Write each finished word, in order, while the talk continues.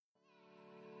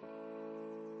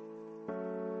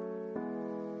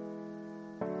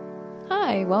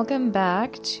Hi, welcome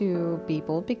back to Be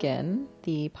Bold Begin,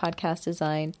 the podcast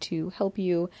designed to help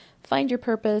you find your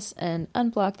purpose and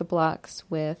unblock the blocks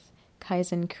with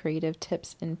Kaizen creative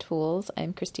tips and tools.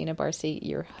 I'm Christina Barcy,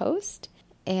 your host,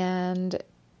 and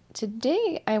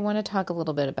today I want to talk a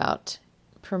little bit about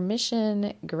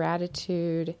permission,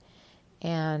 gratitude,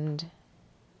 and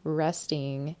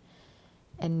resting,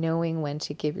 and knowing when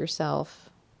to give yourself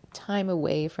time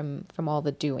away from all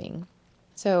the doing.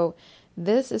 So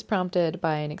this is prompted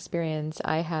by an experience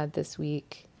I had this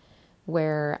week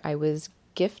where I was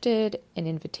gifted an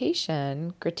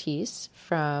invitation, gratis,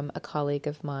 from a colleague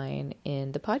of mine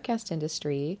in the podcast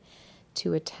industry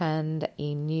to attend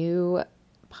a new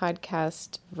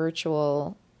podcast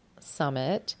virtual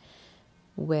summit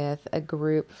with a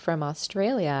group from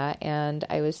Australia. And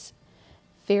I was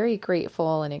very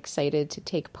grateful and excited to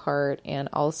take part, and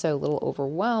also a little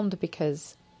overwhelmed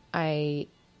because I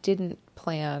didn't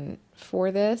plan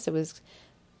for this. It was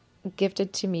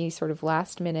gifted to me sort of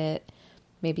last minute,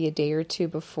 maybe a day or two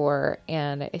before,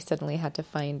 and I suddenly had to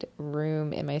find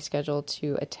room in my schedule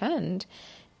to attend.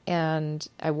 And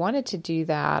I wanted to do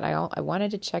that. I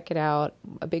wanted to check it out.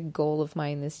 A big goal of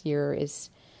mine this year is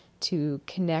to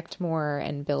connect more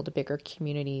and build a bigger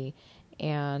community.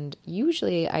 And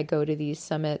usually I go to these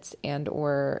summits and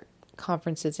or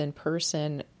conferences in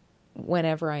person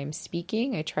whenever I'm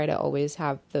speaking. I try to always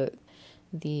have the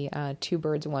two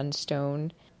birds, one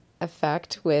stone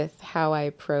effect with how I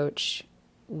approach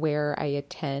where I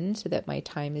attend, so that my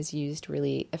time is used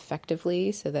really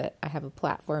effectively, so that I have a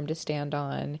platform to stand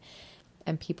on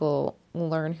and people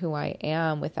learn who I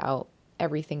am without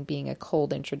everything being a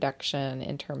cold introduction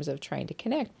in terms of trying to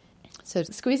connect. So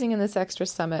squeezing in this extra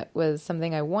summit was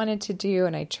something I wanted to do,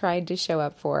 and I tried to show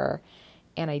up for.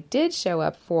 And I did show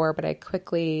up for, but I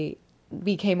quickly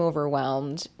became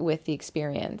overwhelmed with the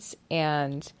experience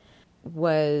and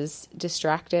was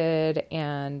distracted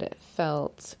and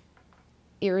felt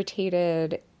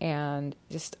irritated. And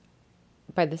just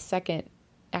by the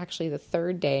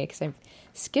third day, because I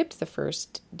skipped the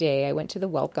first day, I went to the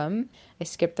welcome. I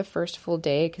skipped the first full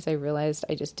day because I realized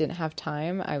I just didn't have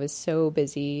time. I was so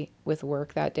busy with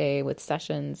work that day, with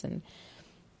sessions and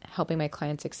helping my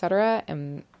clients, etc.,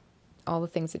 and all the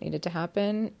things that needed to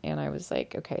happen. And I was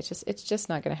like, okay, it's just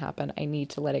not going to happen. I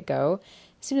need to let it go.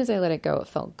 As soon as I let it go, it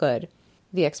felt good.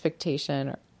 The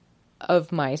expectation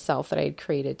of myself that I had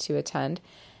created to attend.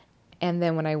 And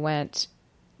then when I went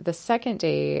the second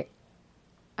day,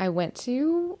 I went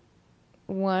to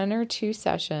one or two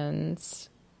sessions,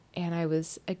 and I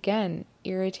was again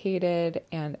irritated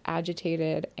and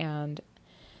agitated and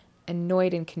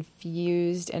annoyed and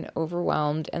confused and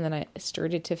overwhelmed. And then I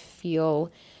started to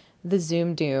feel the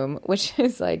Zoom doom, which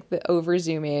is like the over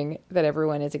zooming that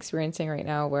everyone is experiencing right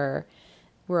now, where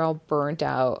we're all burnt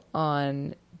out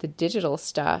on the digital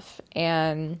stuff.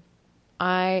 And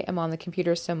I am on the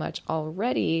computer so much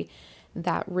already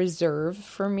that reserve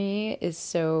for me is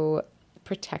so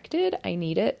protected. I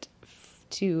need it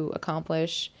to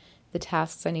accomplish the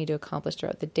tasks I need to accomplish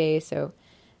throughout the day. So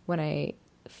when I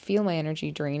feel my energy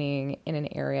draining in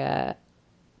an area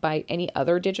by any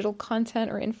other digital content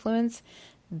or influence,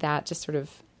 that just sort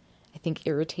of, I think,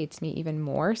 irritates me even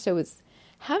more. So it's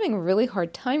having a really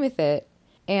hard time with it.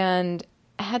 And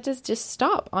I had to just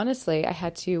stop. Honestly, I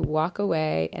had to walk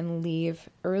away and leave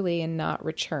early and not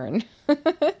return.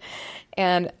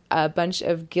 And a bunch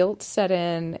of guilt set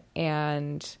in,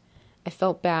 and I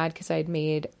felt bad because I'd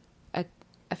made a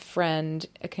friend,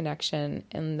 a connection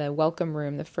in the welcome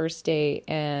room the first day.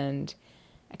 And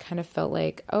I kind of felt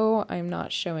like, oh, I'm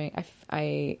not showing.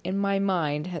 I in my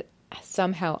mind, had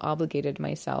somehow obligated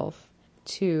myself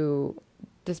to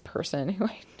this person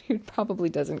who probably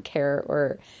doesn't care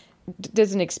or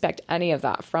doesn't expect any of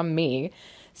that from me.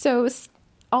 So it was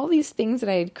all these things that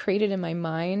I had created in my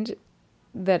mind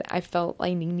that I felt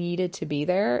I needed to be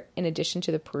there, in addition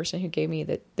to the person who gave me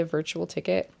the virtual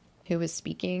ticket who was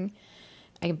speaking.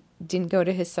 I didn't go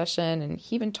to his session, and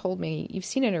he even told me, you've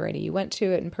seen it already. You went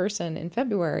to it in person in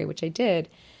February, which I did.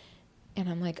 And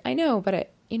I'm like, I know, but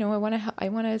I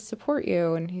want to support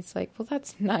you. And he's like, well,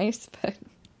 that's nice. But,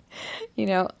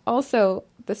 also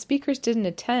the speakers didn't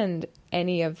attend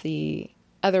any of the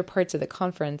other parts of the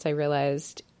conference, I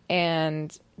realized.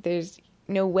 And there's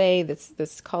no way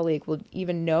this colleague will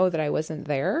even know that I wasn't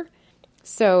there.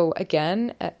 So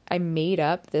again, I made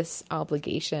up this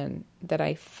obligation that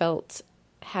I felt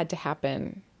had to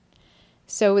happen.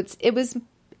 So it was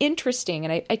interesting.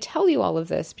 And I tell you all of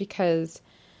this because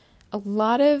a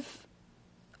lot of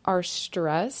our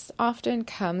stress often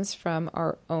comes from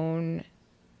our own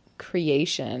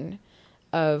creation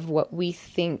of what we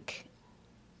think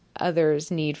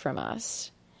others need from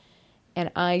us.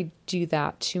 And I do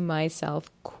that to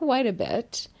myself quite a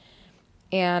bit.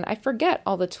 And I forget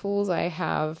all the tools I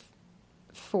have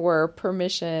for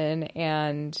permission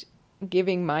and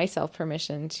giving myself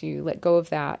permission to let go of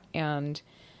that and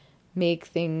make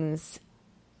things,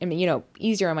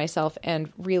 easier on myself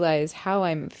and realize how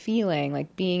I'm feeling,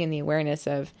 like being in the awareness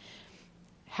of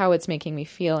how it's making me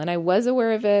feel. And I was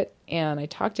aware of it, and I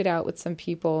talked it out with some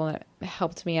people, and it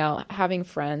helped me out. Having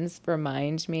friends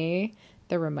remind me,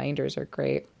 the reminders are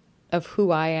great, of who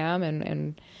I am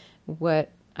and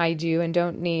what I do and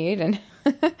don't need. And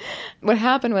what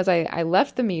happened was I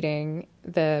left the meeting,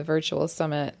 the virtual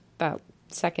summit, that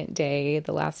second day,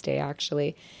 the last day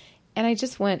actually, and I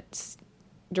just went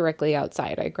directly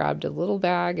outside. I grabbed a little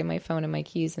bag and my phone and my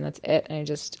keys, and that's it. And I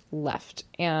just left,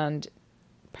 and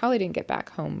probably didn't get back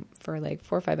home for like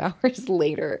 4 or 5 hours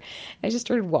later. I just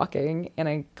started walking, and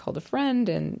I called a friend,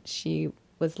 and she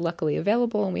was luckily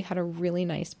available, and we had a really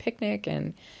nice picnic,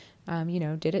 and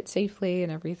did it safely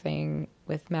and everything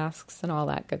with masks and all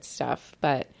that good stuff.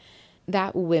 But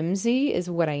that whimsy is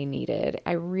what I needed.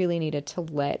 I really needed to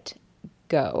let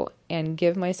go and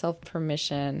give myself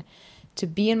permission to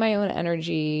be in my own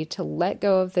energy, to let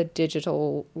go of the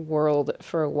digital world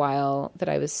for a while that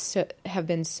I have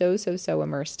been so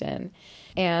immersed in,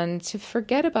 and to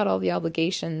forget about all the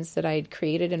obligations that I'd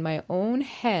created in my own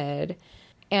head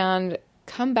and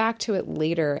come back to it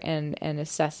later and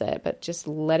assess it, but just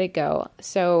let it go.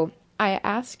 So I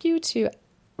ask you to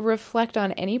reflect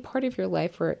on any part of your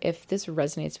life where, if this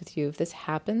resonates with you, if this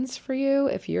happens for you,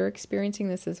 if you're experiencing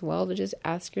this as well, to just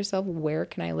ask yourself, where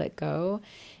can I let go?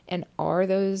 And are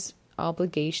those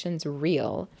obligations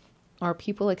real? Are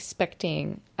people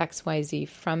expecting XYZ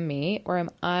from me, or am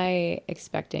I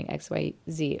expecting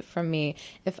XYZ from me?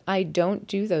 If I don't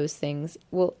do those things,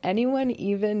 will anyone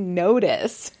even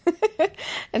notice?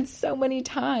 And so many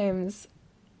times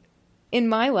in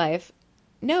my life,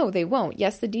 no, they won't.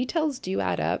 Yes, the details do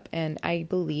add up, and I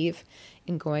believe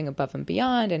in going above and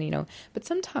beyond, and but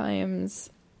sometimes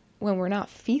when we're not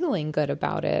feeling good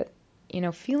about it,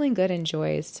 feeling good and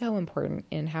joy is so important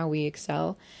in how we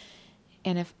excel.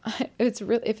 And if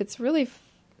it's really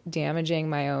damaging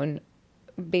my own,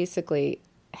 basically,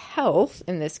 health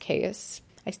in this case,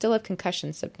 I still have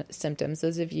concussion symptoms.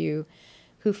 Those of you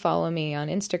who follow me on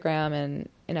Instagram and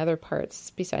in other parts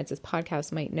besides this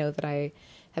podcast might know that I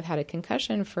have had a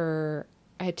concussion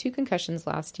I had 2 concussions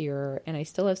last year, and I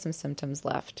still have some symptoms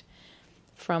left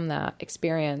from that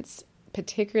experience,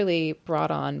 particularly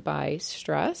brought on by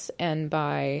stress and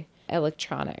by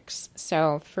electronics.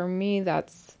 So for me,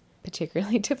 that's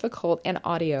particularly difficult, and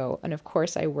audio. And of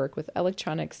course, I work with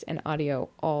electronics and audio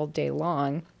all day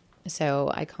long.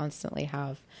 So I constantly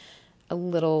have a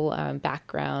little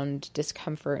background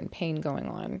discomfort and pain going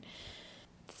on.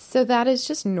 So that is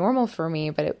just normal for me,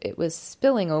 but it was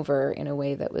spilling over in a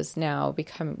way that was now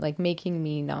making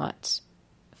me not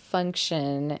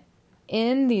function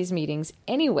in these meetings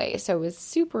anyway. So it was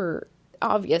super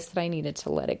obvious that I needed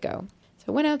to let it go. So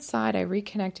I went outside, I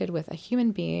reconnected with a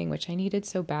human being, which I needed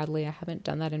so badly. I haven't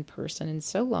done that in person in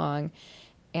so long.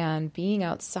 And being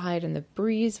outside, and the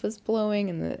breeze was blowing,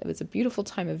 and it was a beautiful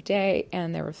time of day,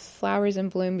 and there were flowers in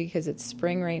bloom because it's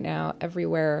spring right now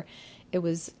everywhere. It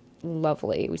was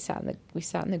lovely. We sat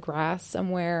in the grass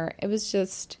somewhere. It was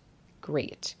just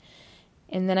great.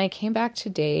 And then I came back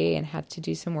today and had to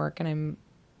do some work, and I'm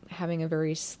having a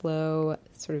very slow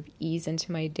sort of ease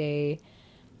into my day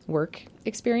work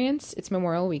experience. It's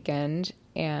Memorial Weekend,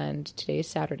 and today is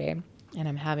Saturday, and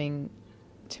I'm having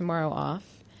tomorrow off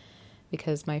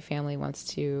because my family wants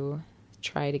to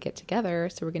try to get together.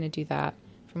 So we're going to do that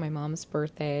for my mom's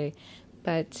birthday.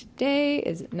 But today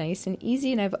is nice and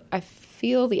easy, and I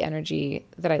feel the energy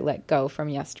that I let go from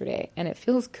yesterday, and it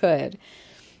feels good.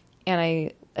 And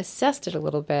I assessed it a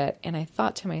little bit, and I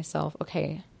thought to myself,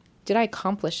 okay, did I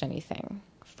accomplish anything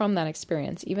from that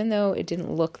experience, even though it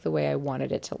didn't look the way I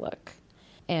wanted it to look?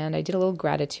 And I did a little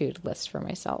gratitude list for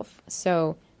myself.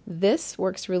 So this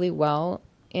works really well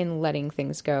in letting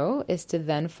things go, is to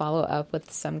then follow up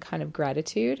with some kind of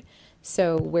gratitude.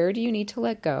 So where do you need to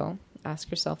let go?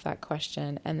 Ask yourself that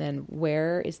question. And then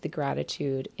where is the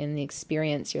gratitude in the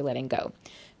experience you're letting go?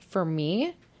 For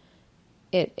me,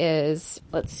 it is,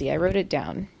 let's see, I wrote it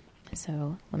down.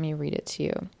 So let me read it to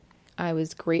you. I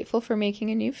was grateful for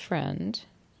making a new friend.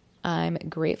 I'm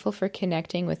grateful for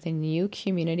connecting with a new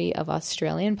community of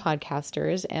Australian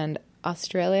podcasters. And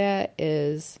Australia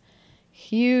is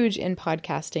huge in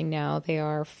podcasting now. They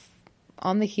are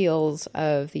on the heels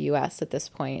of the US at this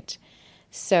point.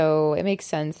 So it makes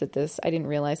sense that I didn't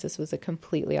realize this was a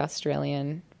completely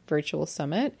Australian virtual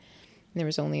summit. There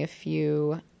was only a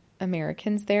few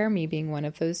Americans there, me being one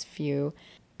of those few,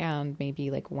 and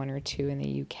maybe like one or two in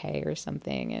the UK or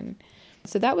something. And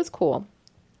so that was cool.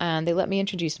 And they let me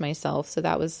introduce myself. So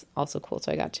that was also cool.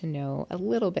 So I got to know a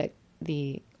little bit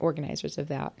the organizers of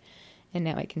that. And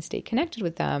now I can stay connected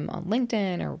with them on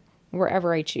LinkedIn or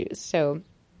wherever I choose. So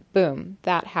boom,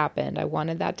 that happened. I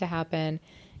wanted that to happen.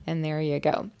 And there you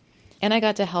go. And I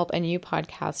got to help a new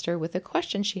podcaster with a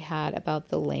question she had about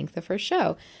the length of her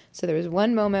show. So there was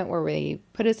one moment where we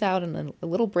put us out in a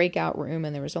little breakout room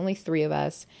and there was only 3 of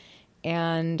us.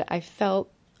 And I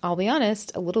felt, I'll be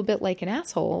honest, a little bit like an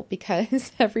asshole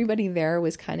because everybody there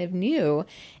was kind of new.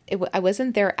 I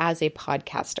wasn't there as a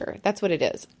podcaster. That's what it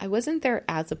is. I wasn't there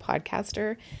as a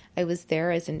podcaster. I was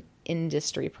there as an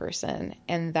industry person.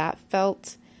 And that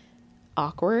felt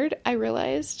awkward, I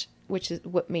realized, which is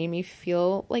what made me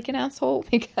feel like an asshole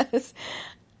because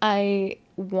I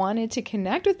wanted to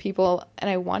connect with people and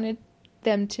I wanted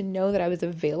them to know that I was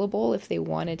available if they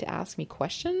wanted to ask me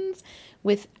questions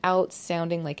without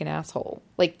sounding like an asshole,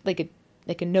 like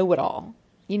a know-it-all.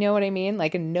 You know what I mean?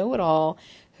 Like a know-it-all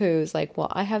who's like, well,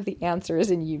 I have the answers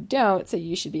and you don't, so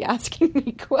you should be asking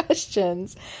me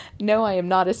questions. No, I am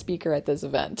not a speaker at this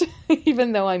event,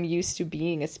 even though I'm used to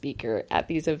being a speaker at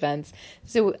these events.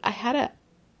 So I had a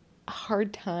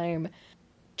hard time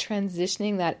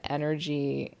transitioning that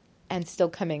energy and still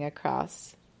coming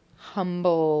across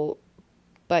humble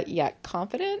but yet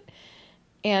confident.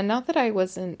 And not that I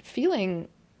wasn't feeling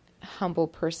humble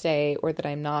per se or that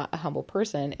I'm not a humble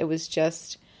person. It was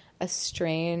just a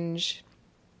strange,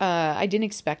 I didn't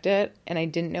expect it and I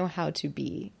didn't know how to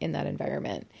be in that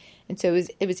environment. And so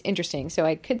it was interesting. So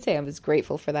I could say I was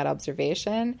grateful for that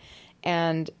observation.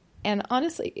 And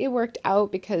honestly, it worked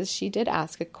out because she did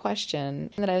ask a question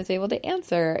that I was able to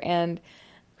answer. And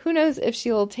who knows if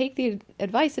she'll take the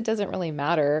advice? It doesn't really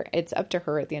matter. It's up to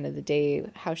her at the end of the day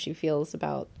how she feels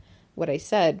about what I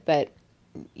said. But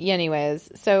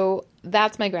anyways, so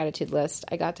that's my gratitude list.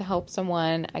 I got to help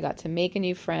someone, I got to make a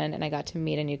new friend, and I got to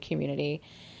meet a new community.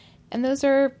 And those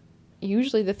are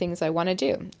usually the things I want to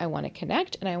do. I want to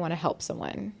connect and I want to help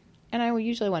someone. And I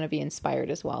usually want to be inspired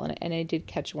as well. And I did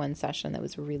catch one session that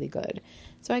was really good.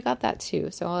 So I got that too.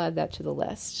 So I'll add that to the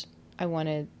list. I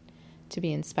wanted to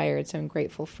be inspired. So I'm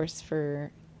grateful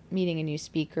for meeting a new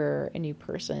speaker, a new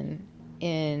person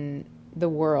in the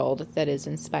world that is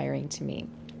inspiring to me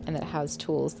and that has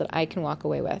tools that I can walk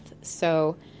away with.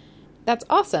 So that's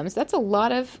awesome. So that's a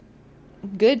lot of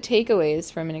good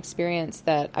takeaways from an experience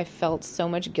that I felt so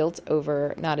much guilt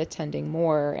over not attending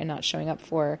more and not showing up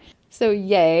for. So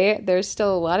yay, there's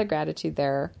still a lot of gratitude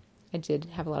there. I did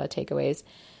have a lot of takeaways.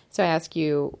 So I ask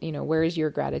you, where is your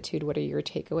gratitude? What are your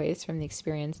takeaways from the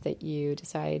experience that you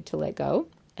decide to let go?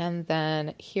 And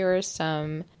then here are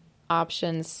some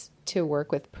options to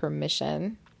work with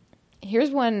permission.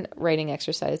 Here's one writing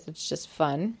exercise that's just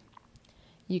fun.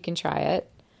 You can try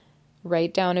it.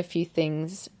 Write down a few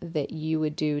things that you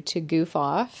would do to goof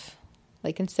off.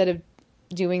 Like instead of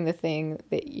doing the thing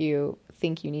that you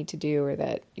think you need to do or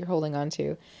that you're holding on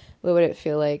to, what would it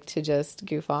feel like to just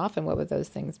goof off, and what would those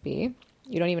things be?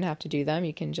 You don't even have to do them.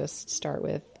 You can just start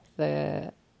with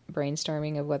the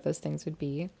brainstorming of what those things would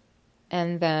be.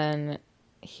 And then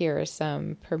here are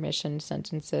some permission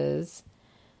sentences.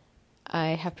 I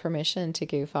have permission to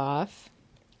goof off.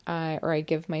 I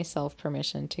give myself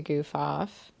permission to goof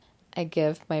off. I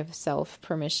give myself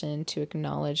permission to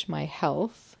acknowledge my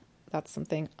health. That's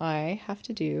something I have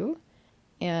to do.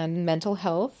 And mental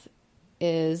health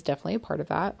is definitely a part of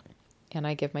that. And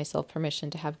I give myself permission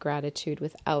to have gratitude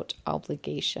without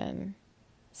obligation.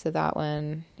 So that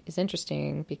one is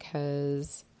interesting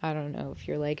because I don't know if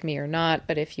you're like me or not,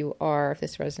 but if you are, if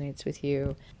this resonates with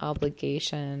you,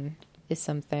 obligation is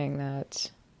something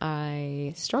that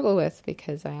I struggle with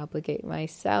because I obligate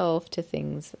myself to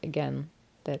things, again,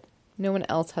 that no one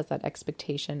else has that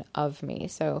expectation of me.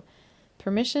 So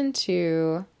permission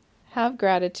to have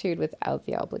gratitude without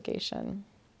the obligation.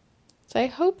 So I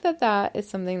hope that that is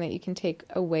something that you can take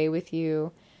away with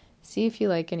you. See if you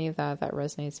like any of that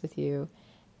resonates with you.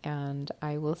 And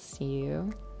I will see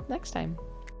you next time.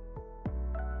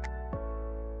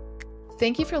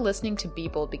 Thank you for listening to Be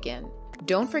Bold Begin.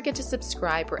 Don't forget to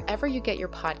subscribe wherever you get your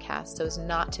podcasts so as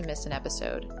not to miss an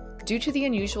episode. Due to the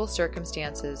unusual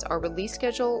circumstances, our release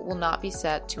schedule will not be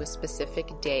set to a specific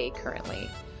day currently.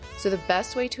 So the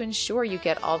best way to ensure you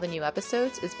get all the new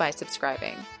episodes is by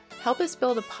subscribing. Help us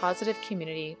build a positive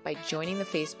community by joining the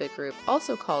Facebook group,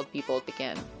 also called Be Bold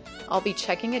Begin. I'll be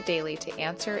checking it daily to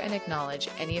answer and acknowledge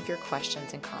any of your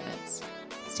questions and comments.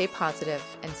 Stay positive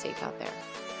and safe out there.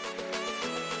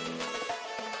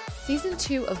 Season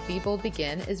 2 of Be Bold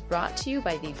Begin is brought to you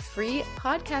by the free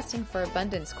Podcasting for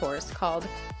Abundance course called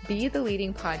Be the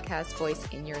Leading Podcast Voice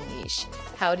in Your Niche,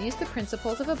 How to Use the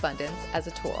Principles of Abundance as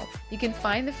a Tool. You can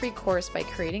find the free course by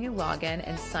creating a login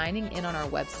and signing in on our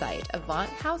website,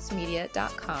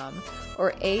 avanthousemedia.com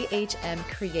or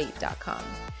ahmcreate.com.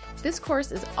 This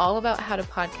course is all about how to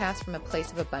podcast from a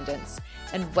place of abundance.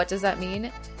 And what does that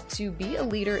mean? To be a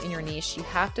leader in your niche, you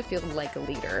have to feel like a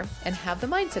leader and have the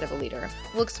mindset of a leader.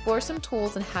 We'll explore some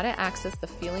tools on how to access the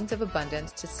feelings of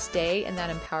abundance to stay in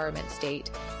that empowerment state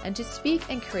and to speak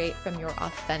and create from your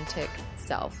authentic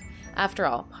self. After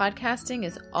all, podcasting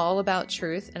is all about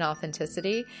truth and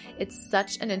authenticity. It's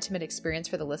such an intimate experience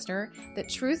for the listener that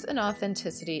truth and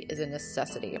authenticity is a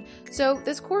necessity. So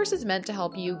this course is meant to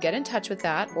help you get in touch with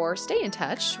that or stay in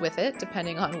touch with it,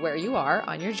 depending on where you are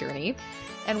on your journey.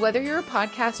 And whether you're a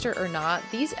podcaster or not,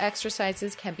 these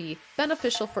exercises can be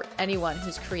beneficial for anyone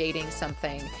who's creating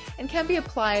something and can be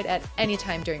applied at any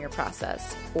time during your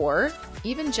process or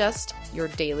even just your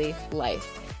daily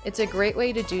life. It's a great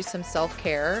way to do some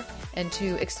self-care and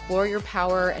to explore your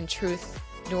power and truth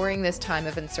during this time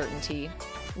of uncertainty.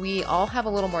 We all have a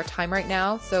little more time right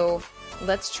now, so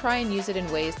let's try and use it in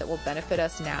ways that will benefit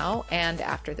us now and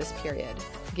after this period.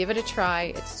 Give it a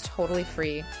try. It's totally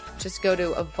free. Just go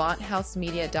to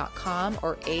avanthousemedia.com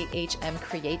or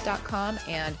ahmcreate.com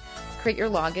and create your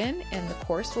login, and the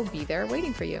course will be there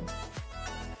waiting for you.